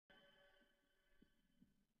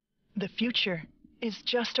The future is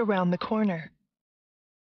just around the corner.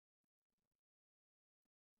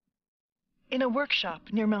 In a workshop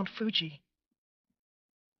near Mount Fuji,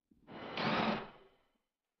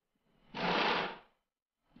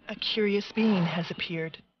 a curious being has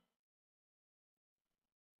appeared.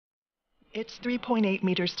 It's 3.8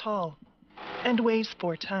 meters tall and weighs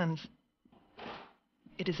 4 tons.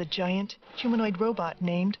 It is a giant humanoid robot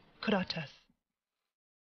named Kuratas.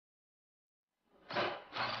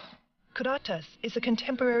 Kuratas is a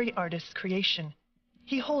contemporary artist's creation.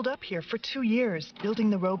 He holed up here for 2 years, building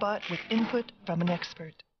the robot with input from an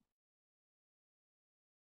expert.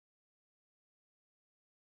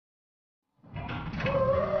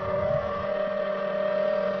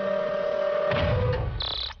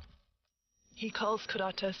 He calls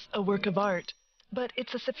Kuratas a work of art, but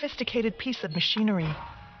it's a sophisticated piece of machinery.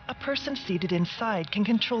 A person seated inside can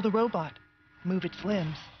control the robot, move its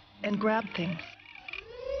limbs, and grab things.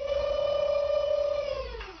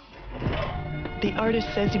 The artist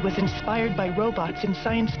says he was inspired by robots in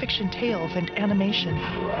science fiction tales and animation.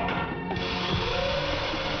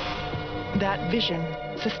 That vision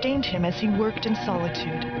sustained him as he worked in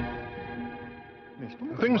solitude.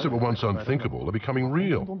 Things that were once unthinkable are becoming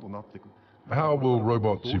real. How will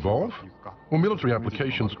robots evolve? Well, military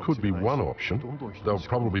applications could be one option. They'll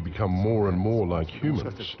probably become more and more like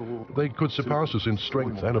humans. They could surpass us in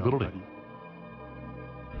strength and ability.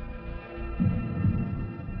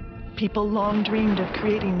 People long dreamed of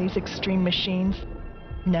creating these extreme machines.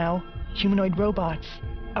 Now, humanoid robots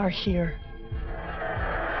are here.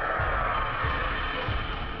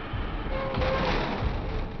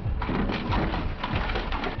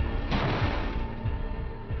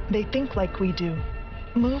 They think like we do,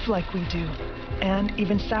 move like we do, and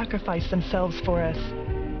even sacrifice themselves for us.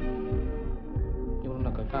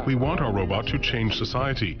 We want our robot to change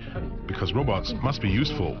society, because robots must be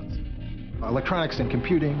useful. Electronics and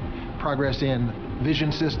computing, progress in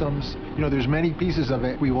vision systems, there's many pieces of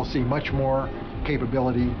it. We will see much more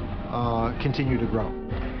capability continue to grow.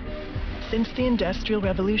 Since the Industrial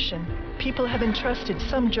Revolution, people have entrusted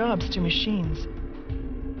some jobs to machines.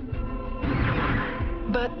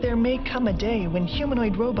 But there may come a day when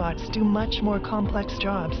humanoid robots do much more complex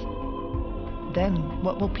jobs. Then,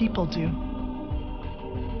 what will people do?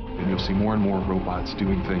 And you'll see more and more robots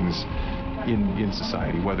doing things in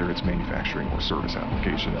society, whether it's manufacturing or service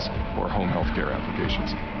applications or home healthcare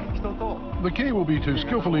applications. The key will be to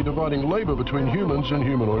skillfully dividing labor between humans and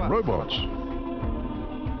humanoid robots.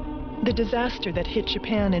 The disaster that hit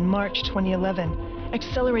Japan in March 2011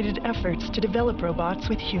 accelerated efforts to develop robots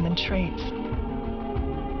with human traits.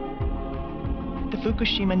 The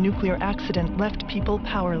Fukushima nuclear accident left people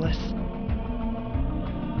powerless.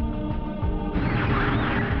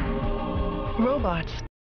 Robots are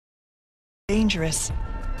dangerous.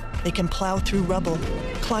 They can plow through rubble,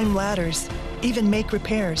 climb ladders, even make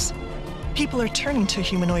repairs. People are turning to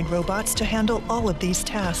humanoid robots to handle all of these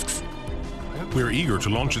tasks. We're eager to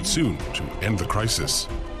launch it soon to end the crisis.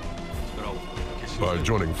 By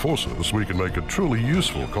joining forces, we can make a truly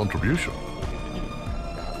useful contribution.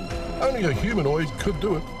 Only a humanoid could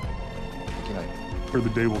do it. Or the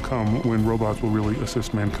day will come when robots will really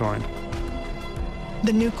assist mankind.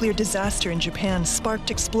 The nuclear disaster in Japan sparked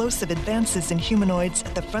explosive advances in humanoids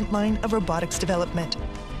at the front line of robotics development.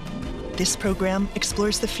 This program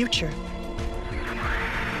explores the future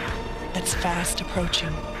that's fast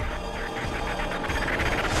approaching.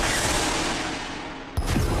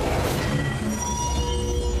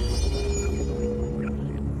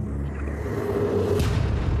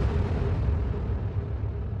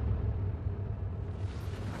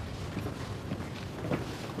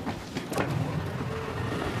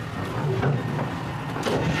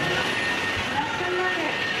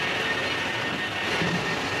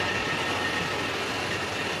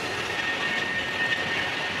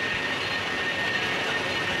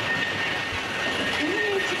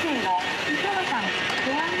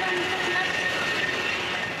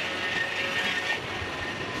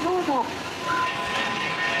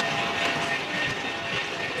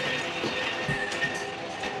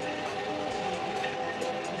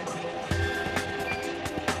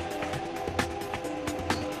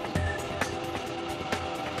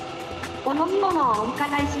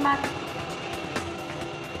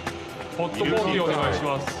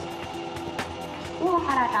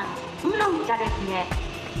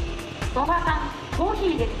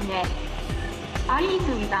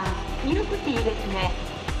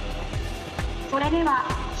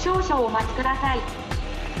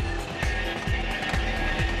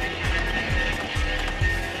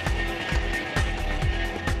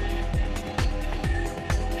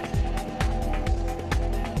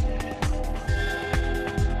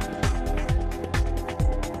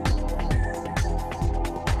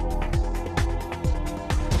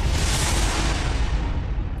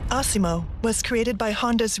 Asimo was created by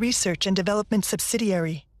Honda's research and development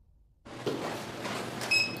subsidiary.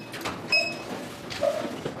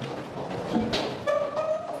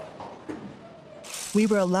 We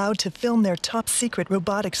were allowed to film their top-secret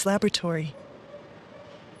robotics laboratory.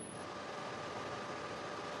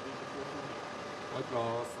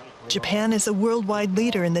 Japan is a worldwide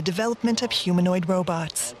leader in the development of humanoid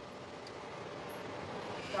robots.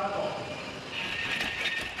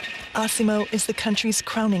 Asimo is the country's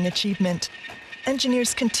crowning achievement.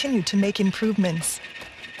 Engineers continue to make improvements.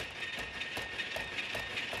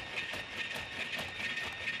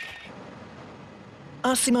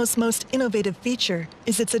 Asimo's most innovative feature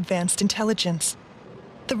is its advanced intelligence.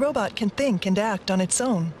 The robot can think and act on its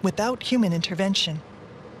own without human intervention.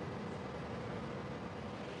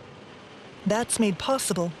 That's made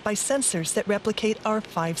possible by sensors that replicate our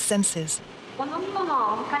 5 senses.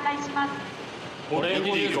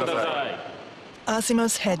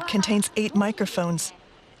 Asimo's head contains 8 microphones.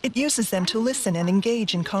 It uses them to listen and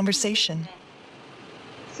engage in conversation.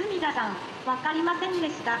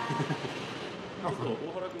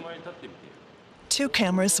 2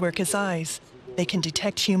 cameras work as eyes. They can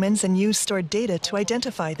detect humans and use stored data to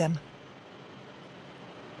identify them.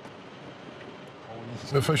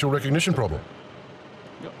 A facial recognition problem.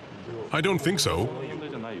 I don't think so.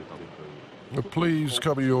 Please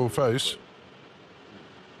cover your face.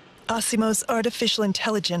 Asimo's artificial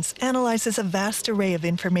intelligence analyzes a vast array of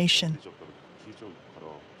information.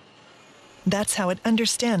 That's how it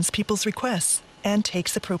understands people's requests and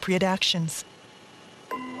takes appropriate actions.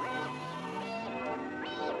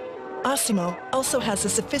 Asimo also has a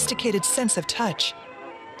sophisticated sense of touch.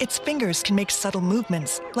 Its fingers can make subtle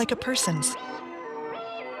movements, like a person's.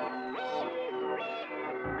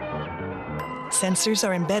 Sensors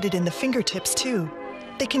are embedded in the fingertips, too.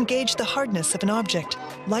 They can gauge the hardness of an object,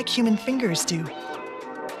 like human fingers do.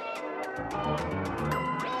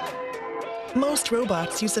 Most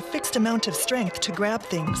robots use a fixed amount of strength to grab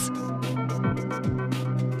things.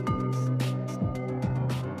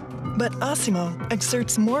 But Asimo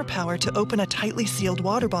exerts more power to open a tightly sealed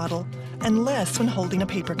water bottle and less when holding a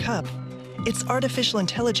paper cup. Its artificial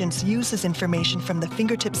intelligence uses information from the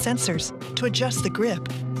fingertip sensors to adjust the grip.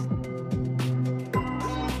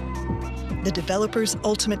 The developer's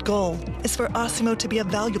ultimate goal is for Asimo to be a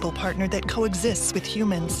valuable partner that coexists with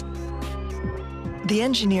humans. The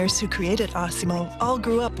engineers who created Asimo all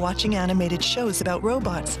grew up watching animated shows about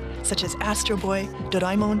robots, such as Astro Boy,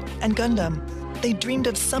 Doraemon, and Gundam. They dreamed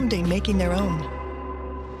of someday making their own.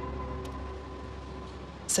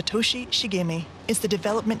 Satoshi Shigemi is the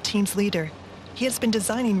development team's leader. He has been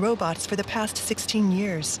designing robots for the past 16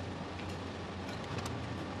 years.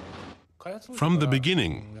 From the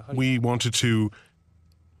beginning, we wanted to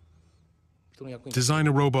design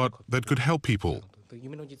a robot that could help people.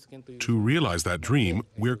 To realize that dream,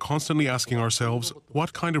 we're constantly asking ourselves,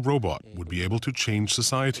 what kind of robot would be able to change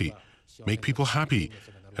society, make people happy,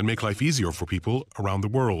 and make life easier for people around the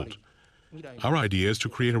world? Our idea is to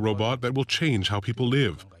create a robot that will change how people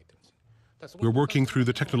live. We're working through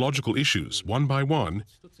the technological issues, one by one,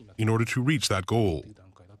 in order to reach that goal.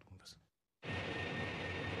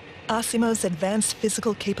 Asimo's advanced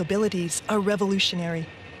physical capabilities are revolutionary.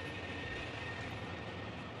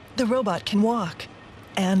 The robot can walk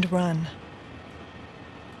and run.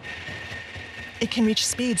 It can reach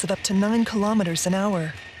speeds of up to 9 kilometers an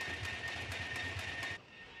hour.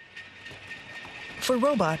 For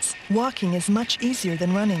robots, walking is much easier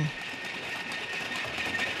than running.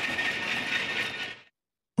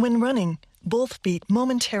 When running, both feet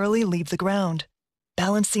momentarily leave the ground.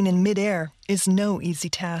 Balancing in midair is no easy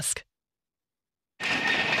task.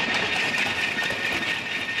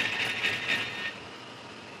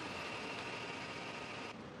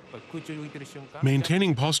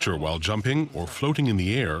 Maintaining posture while jumping or floating in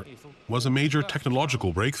the air was a major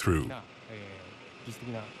technological breakthrough.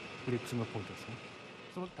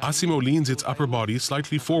 Asimo leans its upper body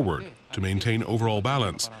slightly forward to maintain overall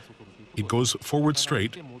balance. It goes forward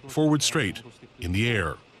straight, in the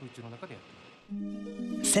air.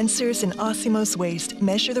 Sensors in Asimo's waist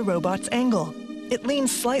measure the robot's angle. It leans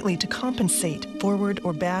slightly to compensate, forward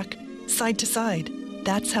or back, side to side.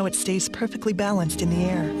 That's how it stays perfectly balanced in the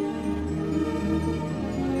air.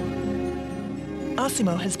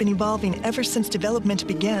 Asimo has been evolving ever since development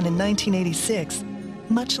began in 1986,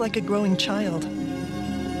 much like a growing child.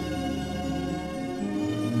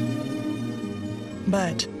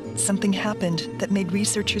 But something happened that made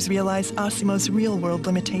researchers realize Asimo's real-world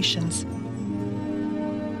limitations.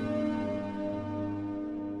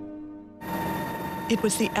 It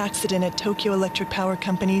was the accident at Tokyo Electric Power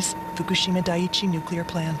Company's Fukushima Daiichi nuclear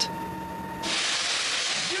plant.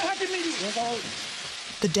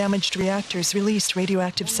 The damaged reactors released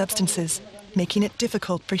radioactive substances, making it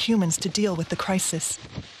difficult for humans to deal with the crisis.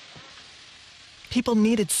 People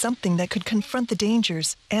needed something that could confront the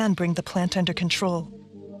dangers and bring the plant under control.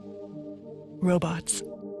 Robots.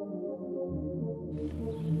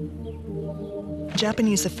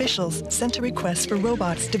 Japanese officials sent a request for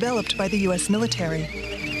robots developed by the US military.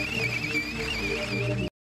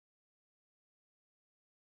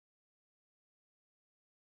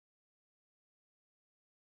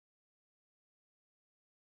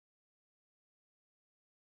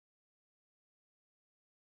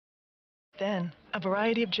 Then, a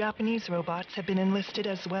variety of Japanese robots have been enlisted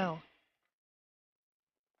as well.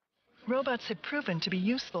 Robots have proven to be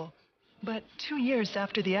useful, but 2 years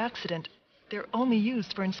after the accident, they're only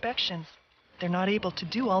used for inspections. They're not able to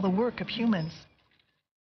do all the work of humans.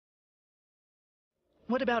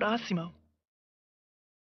 What about Asimo?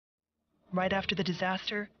 Right after the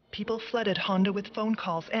disaster, people flooded Honda with phone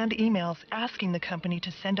calls and emails asking the company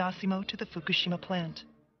to send Asimo to the Fukushima plant.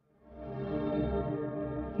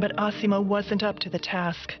 But Asimo wasn't up to the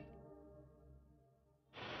task.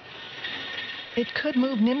 It could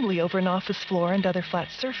move nimbly over an office floor and other flat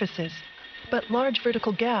surfaces, but large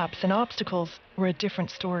vertical gaps and obstacles were a different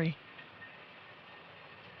story.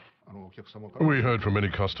 We heard from many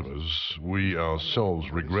customers. We ourselves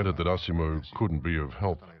regretted that Asimo couldn't be of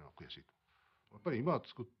help.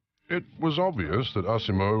 It was obvious that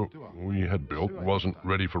Asimo we had built wasn't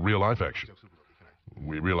ready for real-life action.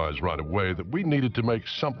 We realized right away that we needed to make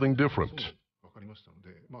something different.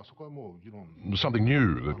 Something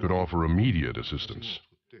new that could offer immediate assistance.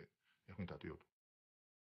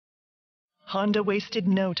 Honda wasted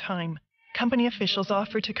no time. Company officials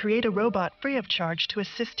offered to create a robot free of charge to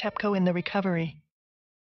assist TEPCO in the recovery.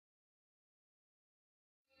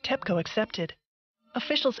 TEPCO accepted.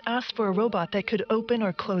 Officials asked for a robot that could open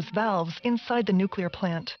or close valves inside the nuclear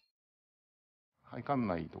plant.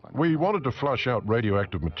 We wanted to flush out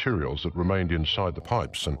radioactive materials that remained inside the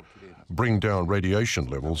pipes and bring down radiation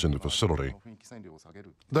levels in the facility.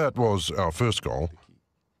 That was our first goal.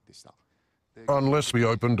 Unless we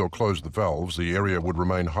opened or closed the valves, the area would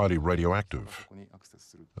remain highly radioactive,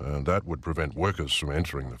 and that would prevent workers from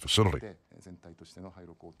entering the facility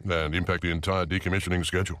and impact the entire decommissioning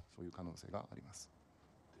schedule.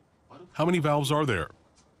 How many valves are there?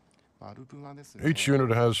 Each unit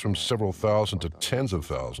has from several thousand to tens of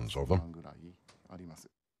thousands of them.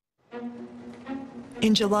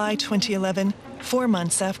 In July 2011, 4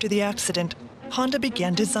 months after the accident, Honda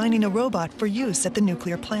began designing a robot for use at the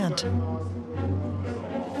nuclear plant.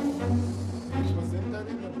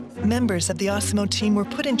 Members of the Asimo team were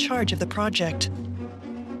put in charge of the project.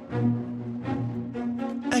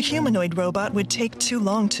 A humanoid robot would take too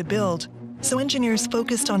long to build, so engineers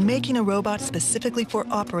focused on making a robot specifically for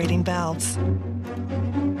operating valves.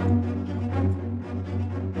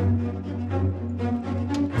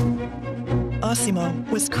 Asimo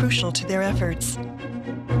was crucial to their efforts.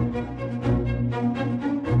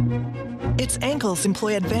 Its ankles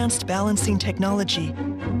employ advanced balancing technology.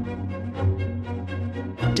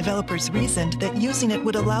 Developers reasoned that using it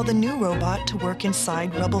would allow the new robot to work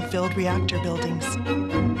inside rubble-filled reactor buildings.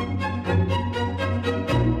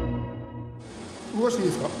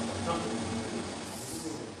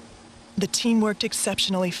 The team worked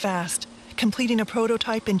exceptionally fast, completing a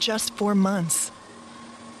prototype in just 4 months.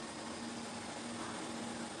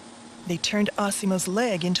 They turned Asimo's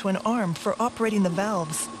leg into an arm for operating the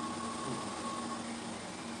valves.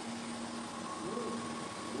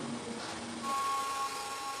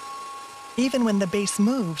 Even when the base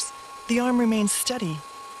moves, the arm remains steady.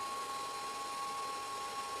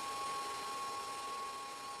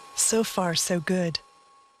 So far, so good.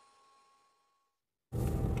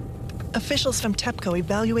 Officials from TEPCO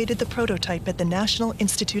evaluated the prototype at the National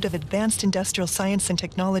Institute of Advanced Industrial Science and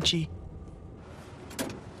Technology.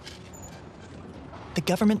 The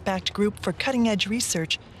government-backed group for cutting-edge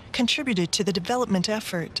research contributed to the development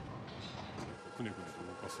effort.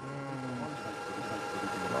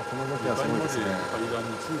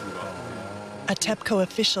 A TEPCO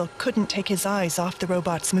official couldn't take his eyes off the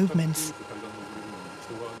robot's movements.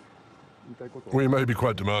 We may be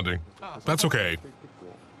quite demanding. That's okay.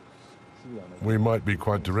 We might be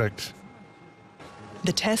quite direct.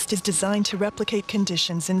 The test is designed to replicate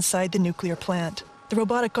conditions inside the nuclear plant. The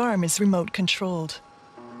robotic arm is remote-controlled.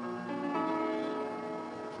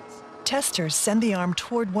 Testers send the arm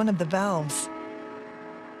toward one of the valves.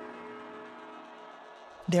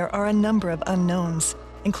 There are a number of unknowns,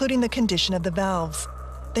 including the condition of the valves.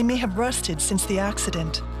 They may have rusted since the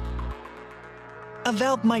accident. A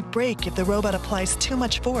valve might break if the robot applies too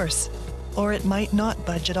much force, or it might not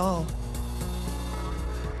budge at all.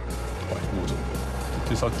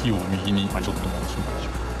 手先を右にちょっと回しましょ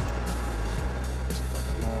う。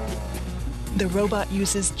 The robot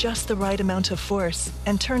uses just the right amount of force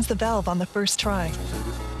and turns the valve on the first try.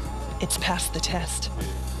 It's passed the test.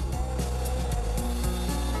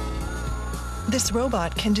 This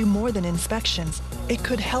robot can do more than inspections. It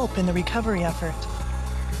could help in the recovery effort.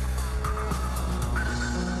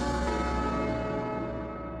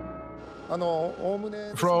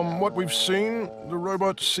 From what we've seen, the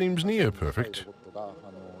robot seems near perfect.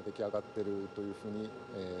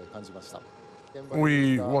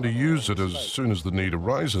 We want to use it as soon as the need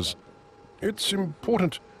arises. It's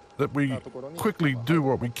important that we quickly do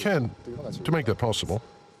what we can to make that possible.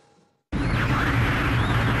 The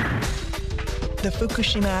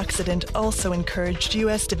Fukushima accident also encouraged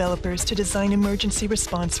U.S. developers to design emergency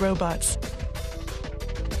response robots.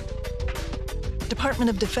 Department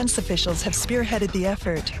of Defense officials have spearheaded the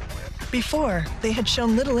effort. Before, they had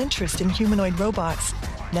shown little interest in humanoid robots.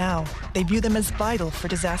 Now, they view them as vital for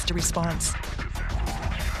disaster response.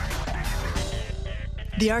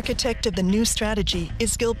 The architect of the new strategy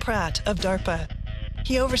is Gil Pratt of DARPA.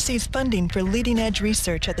 He oversees funding for leading-edge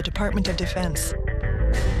research at the Department of Defense.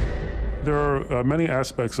 There are many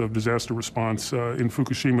aspects of disaster response in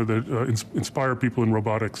Fukushima that inspire people in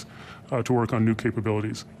robotics to work on new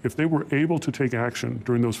capabilities. If they were able to take action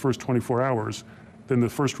during those first 24 hours, then the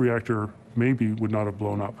first reactor maybe would not have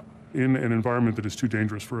blown up in an environment that is too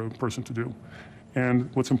dangerous for a person to do.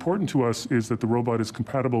 And what's important to us is that the robot is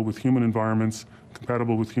compatible with human environments,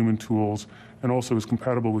 compatible with human tools, and also is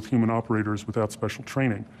compatible with human operators without special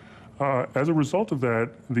training. As a result of that,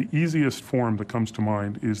 the easiest form that comes to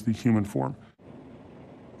mind is the human form.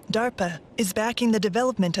 DARPA is backing the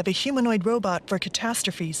development of a humanoid robot for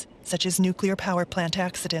catastrophes, such as nuclear power plant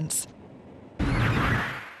accidents.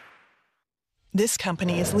 This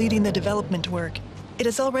company is leading the development work. It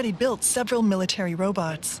has already built several military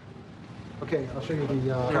robots. Okay, I'll show you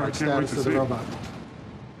the current status of the robot.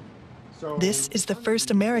 This is the first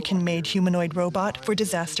American-made humanoid robot for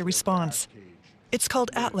disaster response. It's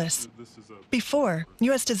called Atlas. Before,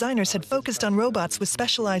 U.S. designers had focused on robots with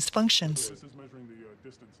specialized functions.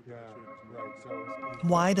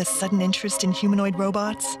 Why the sudden interest in humanoid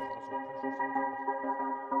robots?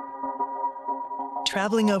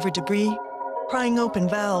 Traveling over debris, prying open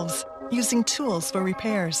valves, using tools for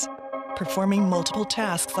repairs. Performing multiple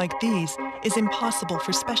tasks like these is impossible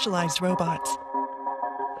for specialized robots.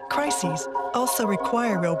 Crises also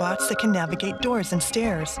require robots that can navigate doors and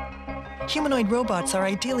stairs. Humanoid robots are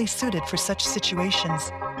ideally suited for such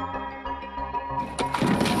situations.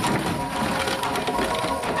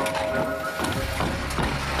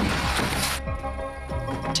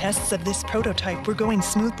 Tests of this prototype were going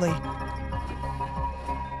smoothly.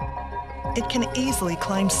 It can easily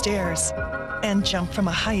climb stairs and jump from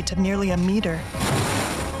a height of nearly a meter.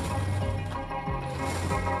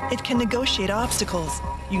 It can negotiate obstacles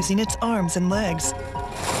using its arms and legs.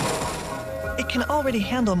 It can already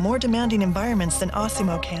handle more demanding environments than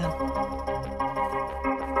Osimo can.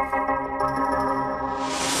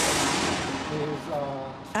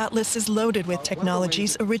 Atlas is loaded with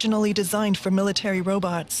technologies originally designed for military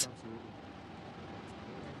robots.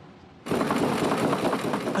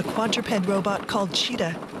 A quadruped robot called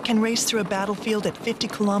Cheetah can race through a battlefield at 50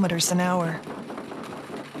 kilometers an hour.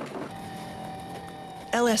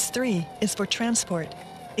 LS-3 is for transport.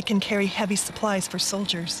 It can carry heavy supplies for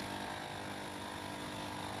soldiers.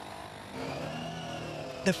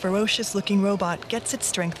 The ferocious-looking robot gets its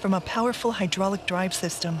strength from a powerful hydraulic drive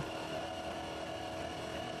system.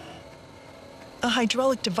 A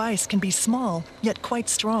hydraulic device can be small, yet quite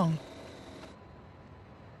strong.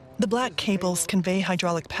 The black cables convey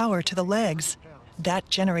hydraulic power to the legs. That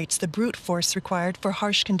generates the brute force required for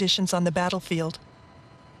harsh conditions on the battlefield.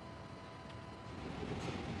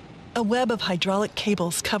 A web of hydraulic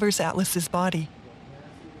cables covers Atlas's body.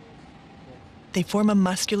 They form a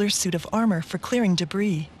muscular suit of armor for clearing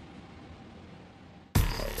debris.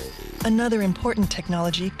 Another important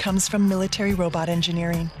technology comes from military robot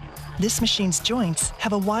engineering. This machine's joints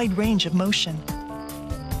have a wide range of motion.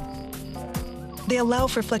 They allow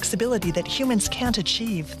for flexibility that humans can't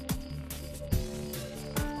achieve.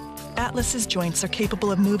 Atlas's joints are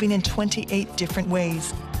capable of moving in 28 different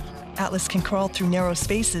ways. Atlas can crawl through narrow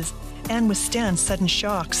spaces and withstand sudden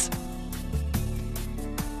shocks.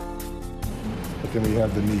 But then we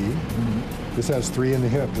have the knee. This has 3 in the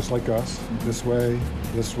hip, just like us. This way,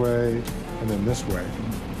 and then this way.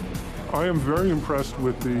 I am very impressed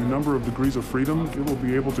with the number of degrees of freedom. It will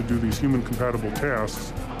be able to do these human-compatible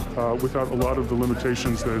tasks without a lot of the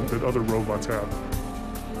limitations that other robots have.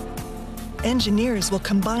 Engineers will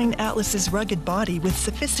combine Atlas's rugged body with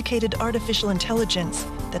sophisticated artificial intelligence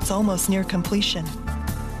that's almost near completion.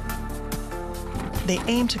 They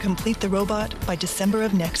aim to complete the robot by December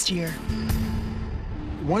of next year.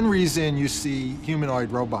 One reason you see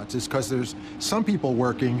humanoid robots is because there's some people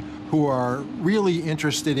working who are really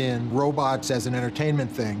interested in robots as an entertainment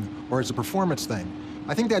thing or as a performance thing.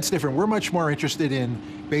 I think that's different. We're much more interested in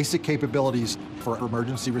basic capabilities for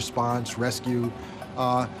emergency response, rescue.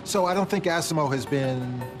 So I don't think ASIMO has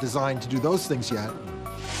been designed to do those things yet.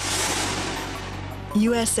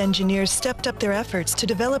 U.S. engineers stepped up their efforts to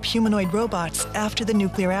develop humanoid robots after the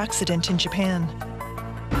nuclear accident in Japan.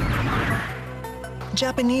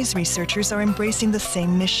 Japanese researchers are embracing the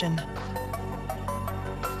same mission.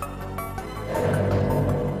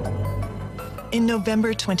 In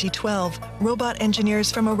November 2012, robot engineers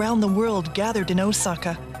from around the world gathered in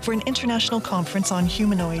Osaka for an international conference on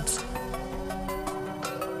humanoids.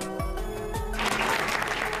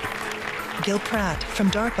 Gil Pratt from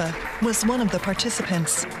DARPA was one of the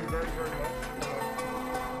participants.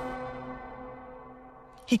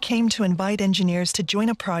 He came to invite engineers to join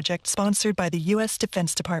a project sponsored by the U.S.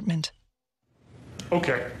 Defense Department.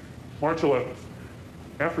 Okay, March 11th.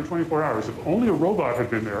 After 24 hours, if only a robot had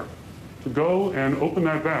been there to go and open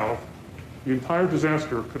that valve, the entire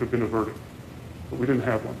disaster could have been averted. But we didn't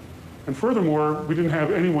have one. And furthermore, we didn't have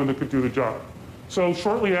anyone that could do the job. So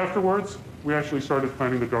shortly afterwards, we actually started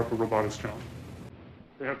planning the DARPA Robotics Challenge.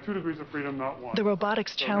 They have 2 degrees of freedom, not 1. The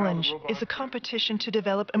Robotics Challenge is a competition to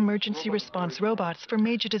develop emergency response robots for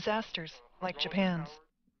major disasters, like Japan's.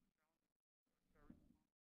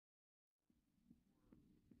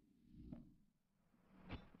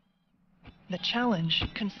 The challenge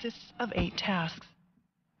consists of 8 tasks.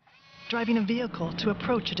 Driving a vehicle to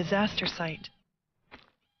approach a disaster site,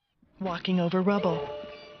 walking over rubble,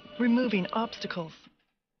 removing obstacles,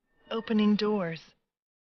 opening doors,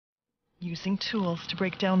 using tools to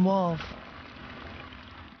break down walls,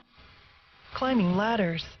 climbing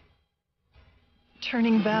ladders,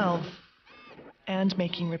 turning valves, and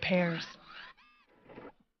making repairs.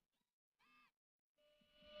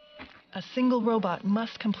 A single robot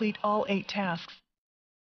must complete all 8 tasks.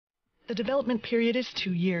 The development period is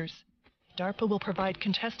 2 years. DARPA will provide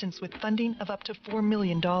contestants with funding of up to $4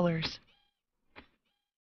 million.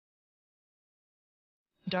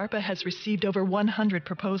 DARPA has received over 100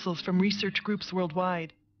 proposals from research groups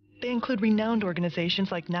worldwide. They include renowned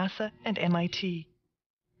organizations like NASA and MIT.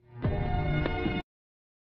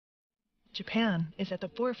 Japan is at the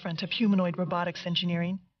forefront of humanoid robotics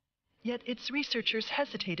engineering, yet its researchers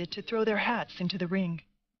hesitated to throw their hats into the ring.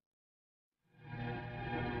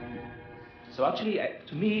 So actually,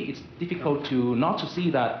 to me, it's difficult not to see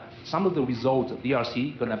that some of the results of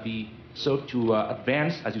DRC going to be served to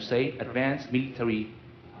advance, as you say, advanced military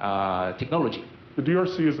technology. The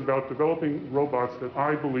DRC is about developing robots that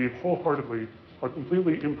I believe wholeheartedly are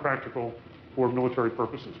completely impractical for military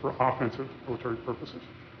purposes, for offensive military purposes.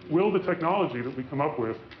 Will the technology that we come up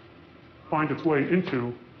with find its way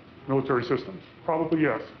into military systems? Probably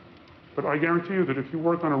yes. But I guarantee you that if you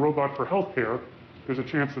work on a robot for healthcare, there's a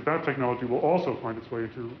chance that that technology will also find its way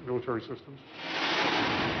into military systems.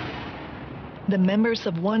 The members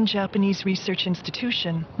of one Japanese research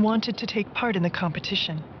institution wanted to take part in the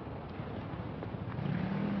competition.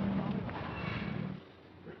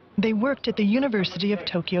 They worked at the University of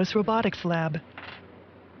Tokyo's robotics lab.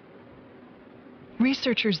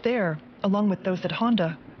 Researchers there, along with those at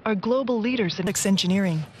Honda, are global leaders in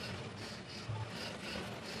engineering.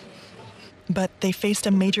 But they faced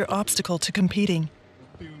a major obstacle to competing.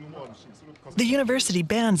 The university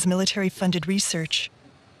bans military-funded research.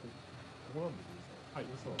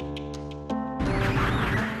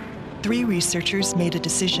 3 researchers made a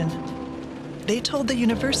decision. They told the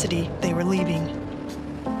university they were leaving.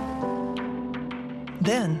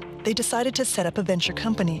 Then, they decided to set up a venture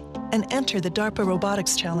company and enter the DARPA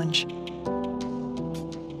Robotics Challenge.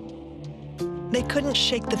 They couldn't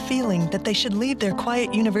shake the feeling that they should leave their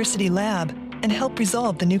quiet university lab and help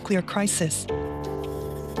resolve the nuclear crisis.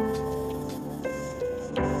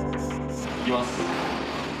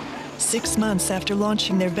 Six months after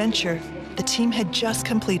launching their venture, the team had just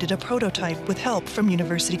completed a prototype with help from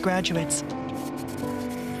university graduates.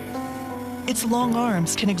 Its long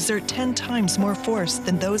arms can exert 10 times more force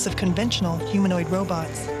than those of conventional humanoid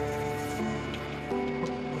robots.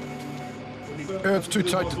 It's too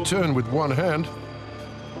tight to turn with one hand.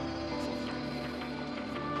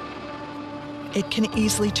 It can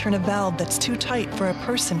easily turn a valve that's too tight for a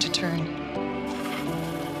person to turn.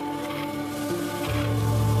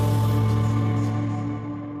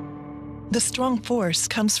 The strong force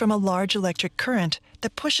comes from a large electric current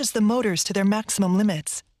that pushes the motors to their maximum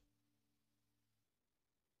limits.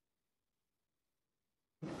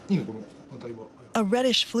 A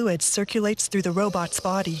reddish fluid circulates through the robot's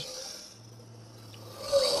body.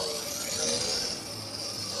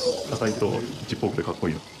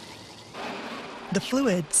 The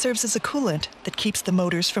fluid serves as a coolant that keeps the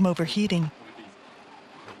motors from overheating.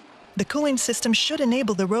 The cooling system should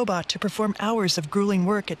enable the robot to perform hours of grueling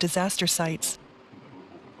work at disaster sites.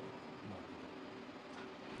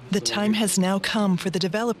 The time has now come for the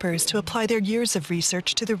developers to apply their years of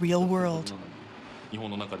research to the real world.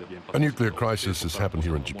 A nuclear crisis has happened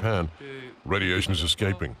here in Japan. Radiation is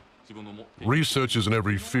escaping. Researchers in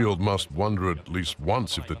every field must wonder at least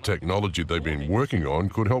once if the technology they've been working on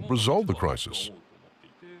could help resolve the crisis.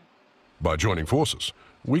 By joining forces,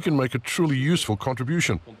 we can make a truly useful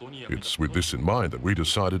contribution. It's with this in mind that we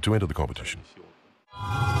decided to enter the competition.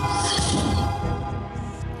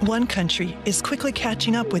 One country is quickly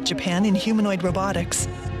catching up with Japan in humanoid robotics: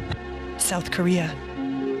 South Korea.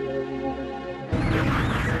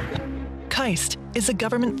 KAIST is a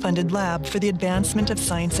government-funded lab for the advancement of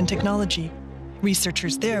science and technology.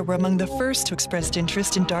 Researchers there were among the first to express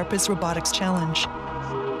interest in DARPA's robotics challenge.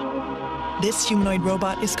 This humanoid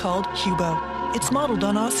robot is called Hubo. It's modeled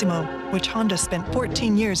on Osimo, which Honda spent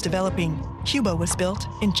 14 years developing. Hubo was built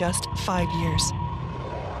in just 5 years.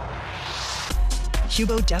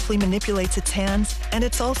 Hubo deftly manipulates its hands, and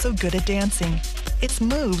it's also good at dancing. Its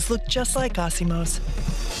moves look just like Osimo's.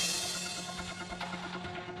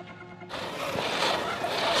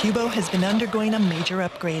 Hubo has been undergoing a major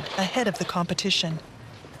upgrade ahead of the competition.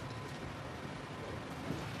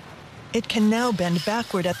 It can now bend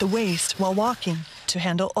backward at the waist while walking to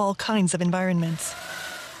handle all kinds of environments.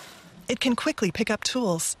 It can quickly pick up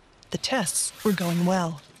tools. The tests were going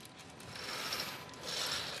well.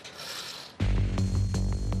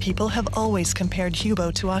 People have always compared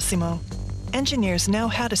Hubo to Osimo. Engineers now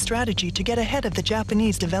had a strategy to get ahead of the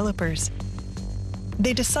Japanese developers.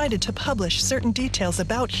 They decided to publish certain details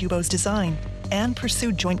about Hubo's design and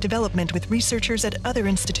pursue joint development with researchers at other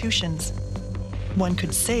institutions. One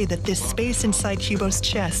could say that this space inside Hubo's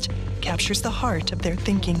chest captures the heart of their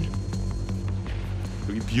thinking.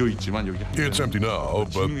 It's empty now,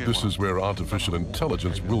 but this is where artificial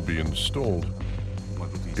intelligence will be installed.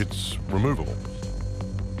 It's removable.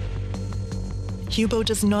 Hubo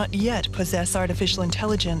does not yet possess artificial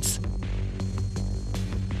intelligence.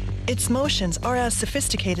 Its motions are as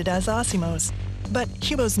sophisticated as Osimo's, but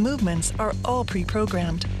Hubo's movements are all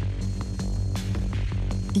pre-programmed.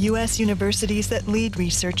 U.S. universities that lead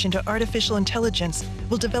research into artificial intelligence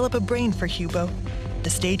will develop a brain for Hubo. The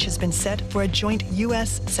stage has been set for a joint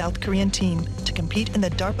U.S.-South Korean team to compete in the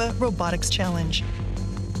DARPA Robotics Challenge.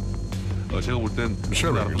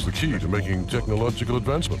 Sharing is the key to making technological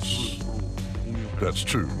advancements. That's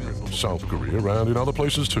true in South Korea and in other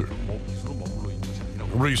places too.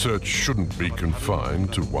 Research shouldn't be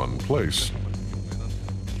confined to one place.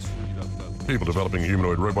 People developing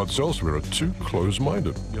humanoid robots elsewhere are too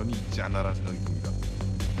close-minded.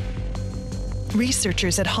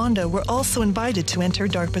 Researchers at Honda were also invited to enter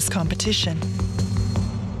DARPA's competition.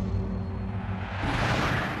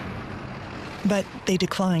 But they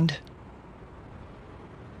declined.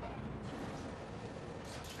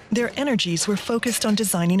 Their energies were focused on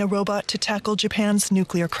designing a robot to tackle Japan's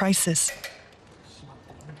nuclear crisis.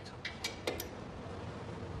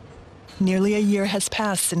 Nearly a year has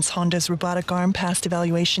passed since Honda's robotic arm passed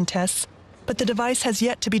evaluation tests, but the device has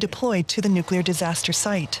yet to be deployed to the nuclear disaster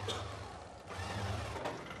site.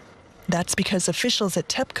 That's because officials at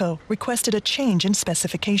TEPCO requested a change in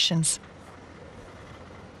specifications.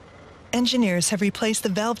 Engineers have replaced the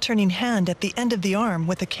valve-turning hand at the end of the arm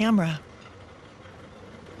with a camera.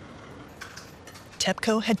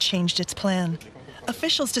 TEPCO had changed its plan.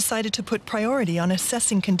 Officials decided to put priority on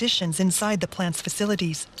assessing conditions inside the plant's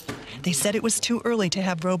facilities. They said it was too early to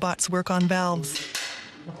have robots work on valves.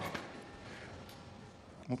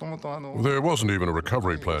 There wasn't even a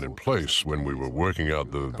recovery plan in place when we were working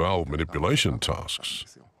out the valve manipulation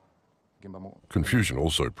tasks. Confusion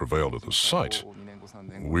also prevailed at the site.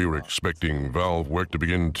 We were expecting valve work to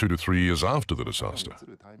begin 2 to 3 years after the disaster.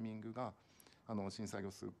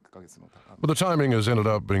 But the timing has ended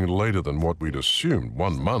up being later than what we'd assumed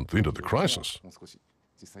 1 month into the crisis.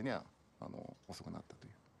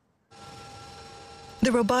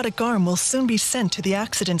 The robotic arm will soon be sent to the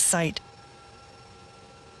accident site.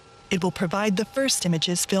 It will provide the first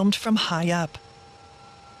images filmed from high up.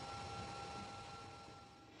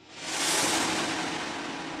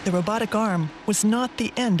 The robotic arm was not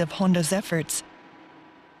the end of Honda's efforts.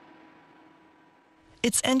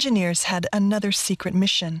 its engineers had another secret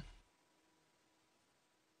mission.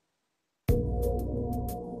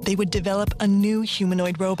 They would develop a new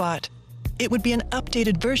humanoid robot. It would be an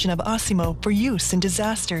updated version of Asimo for use in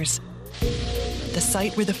disasters. The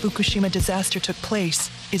site where the Fukushima disaster took place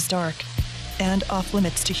is dark and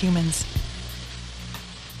off-limits to humans.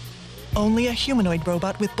 Only a humanoid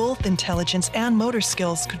robot with both intelligence and motor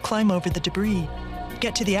skills could climb over the debris,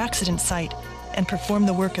 get to the accident site, and perform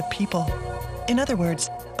the work of people. In other words,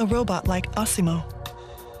 a robot like Asimo.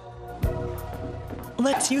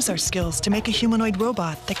 Let's use our skills to make a humanoid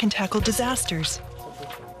robot that can tackle disasters.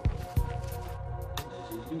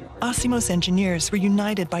 Asimo's engineers were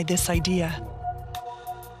united by this idea.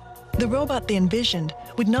 The robot they envisioned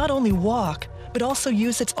would not only walk, but also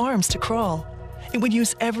use its arms to crawl. It would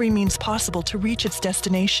use every means possible to reach its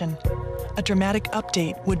destination. A dramatic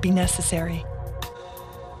update would be necessary.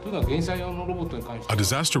 A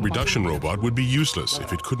disaster reduction robot would be useless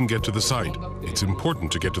if it couldn't get to the site. It's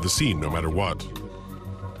important to get to the scene no matter what.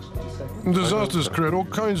 Disasters create all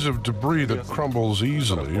kinds of debris that crumbles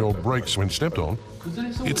easily or breaks when stepped on.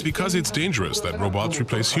 It's because it's dangerous that robots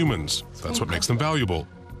replace humans. That's what makes them valuable.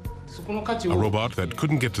 A robot that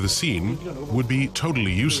couldn't get to the scene would be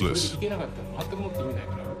totally useless.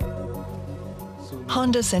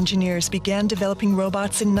 Honda's engineers began developing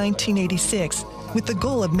robots in 1986 with the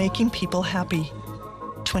goal of making people happy.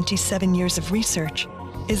 27 years of research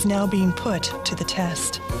is now being put to the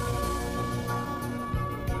test.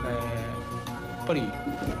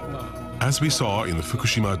 As we saw in the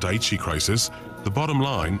Fukushima Daiichi crisis, the bottom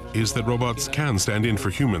line is that robots can stand in for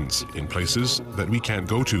humans in places that we can't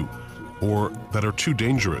go to or that are too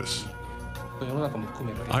dangerous.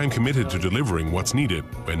 I am committed to delivering what's needed,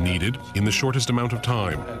 when needed, in the shortest amount of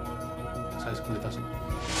time.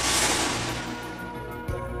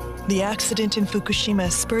 The accident in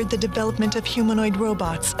Fukushima spurred the development of humanoid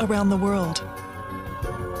robots around the world.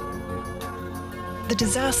 The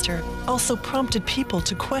disaster also prompted people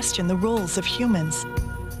to question the roles of humans.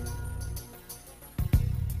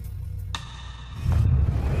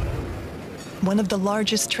 One of the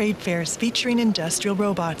largest trade fairs featuring industrial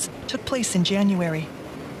robots took place in January.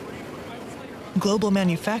 Global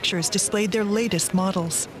manufacturers displayed their latest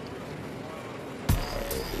models.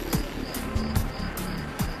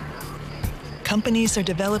 Companies are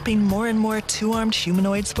developing more and more two-armed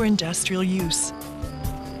humanoids for industrial use.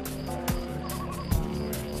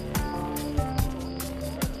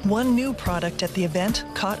 One new product at the event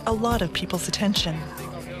caught a lot of people's attention.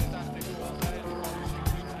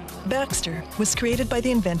 Baxter was created by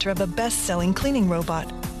the inventor of a best-selling cleaning robot.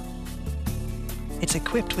 It's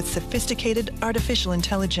equipped with sophisticated artificial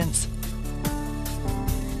intelligence.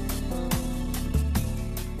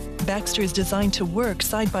 Baxter is designed to work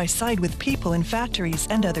side by side with people in factories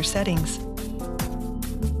and other settings.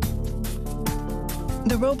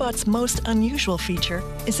 The robot's most unusual feature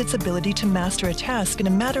is its ability to master a task in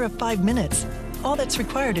a matter of 5 minutes. All that's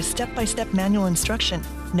required is step-by-step manual instruction.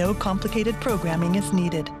 No complicated programming is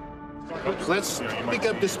needed. Let's pick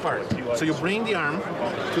up this part. So you bring the arm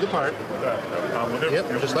to the part. Yep,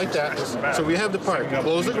 just like that. So we have the part.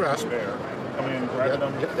 Close the grasp.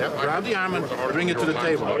 Yep. Grab the arm and bring it to the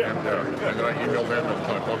table.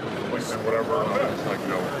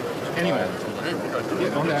 Anyway,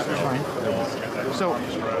 on that, fine. So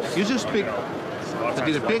you just pick,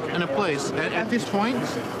 did a pick and a place. And at this point,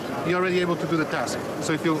 you're already able to do the task.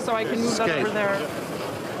 So if you I can move that over there.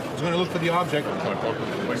 It's going to look for the object.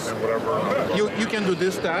 You can do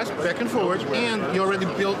this task back and forward, and you already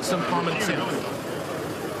built some common sense.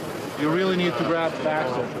 You really need to grab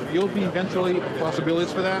Baxter. You'll be eventually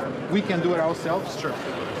possibilities for that. We can do it ourselves. Sure.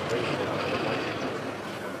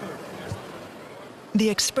 The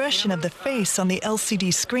expression of the face on the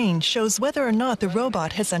LCD screen shows whether or not the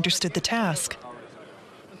robot has understood the task.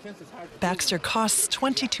 Baxter costs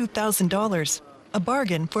 $22,000, a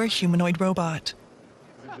bargain for a humanoid robot.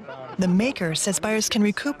 The maker says buyers can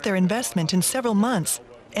recoup their investment in several months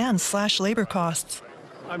and slash labor costs.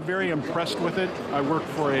 I'm very impressed with it. I work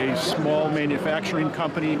for a small manufacturing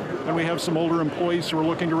company, and we have some older employees who are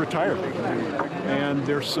looking to retire. And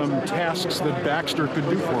there's some tasks that Baxter could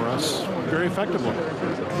do for us very effectively.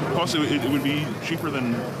 Plus, it would be cheaper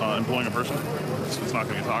than employing a person. It's not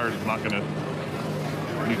going to get tired. It's not going to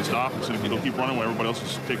need to stop. So it'll keep running while everybody else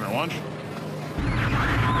is taking their lunch.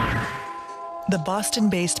 The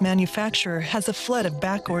Boston-based manufacturer has a flood of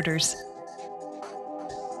back orders.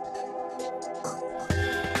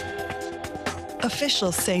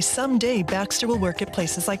 Officials say someday Baxter will work at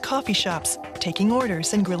places like coffee shops, taking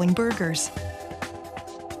orders and grilling burgers.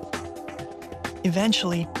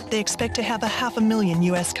 Eventually, they expect to have 500,000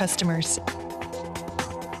 U.S. customers.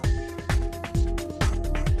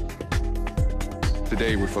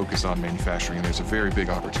 today we're focused on manufacturing, and there's a very big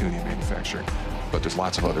opportunity in manufacturing, but there's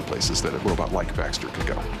lots of other places that a robot like Baxter could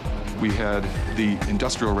go. We had the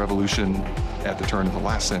Industrial Revolution at the turn of the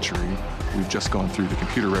last century. We've just gone through the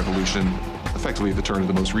computer revolution, effectively at the turn of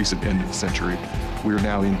the most recent end of the century. We're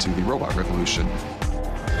now into the robot revolution.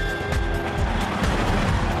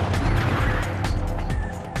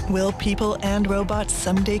 Will people and robots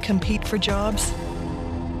someday compete for jobs?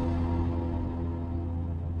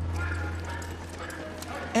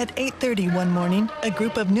 At 8:30 one morning, a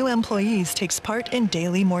group of new employees takes part in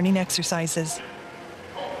daily morning exercises.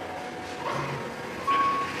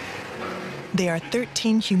 They are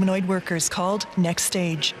 13 humanoid workers called Next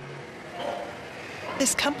Stage.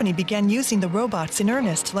 This company began using the robots in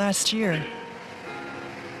earnest last year.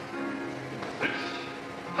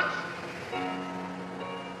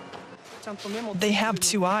 They have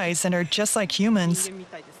 2 eyes and are just like humans.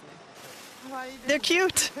 They're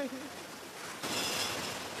cute.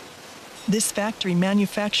 This factory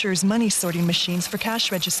manufactures money sorting machines for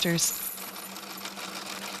cash registers.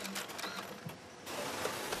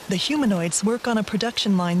 The humanoids work on a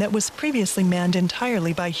production line that was previously manned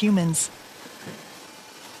entirely by humans.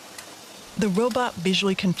 The robot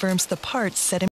visually confirms the parts set in